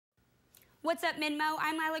What's up, Midmo?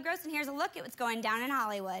 I'm Lila Gross, and here's a look at what's going down in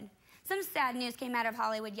Hollywood. Some sad news came out of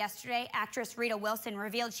Hollywood yesterday. Actress Rita Wilson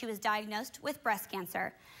revealed she was diagnosed with breast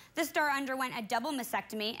cancer. The star underwent a double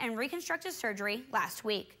mastectomy and reconstructive surgery last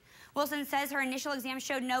week. Wilson says her initial exam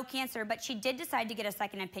showed no cancer, but she did decide to get a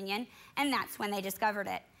second opinion, and that's when they discovered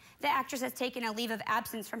it. The actress has taken a leave of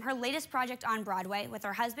absence from her latest project on Broadway with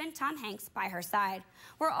her husband, Tom Hanks, by her side.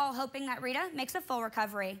 We're all hoping that Rita makes a full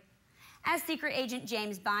recovery. As secret agent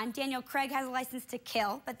James Bond, Daniel Craig has a license to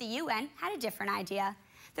kill, but the UN had a different idea.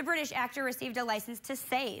 The British actor received a license to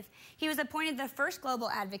save. He was appointed the first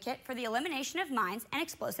global advocate for the elimination of mines and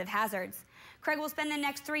explosive hazards. Craig will spend the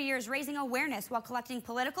next 3 years raising awareness while collecting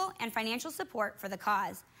political and financial support for the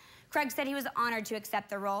cause. Craig said he was honored to accept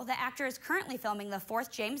the role. The actor is currently filming the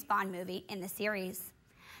 4th James Bond movie in the series.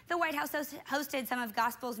 The White House hosted some of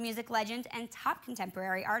gospel's music legends and top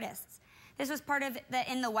contemporary artists. This was part of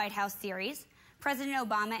the In the White House series. President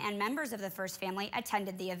Obama and members of the First Family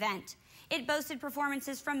attended the event. It boasted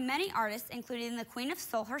performances from many artists, including the Queen of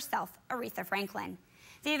Soul herself, Aretha Franklin.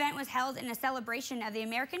 The event was held in a celebration of the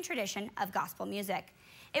American tradition of gospel music.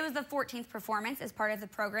 It was the 14th performance as part of the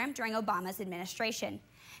program during Obama's administration.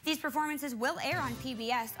 These performances will air on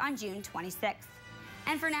PBS on June 26th.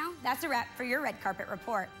 And for now, that's a wrap for your Red Carpet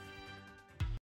Report.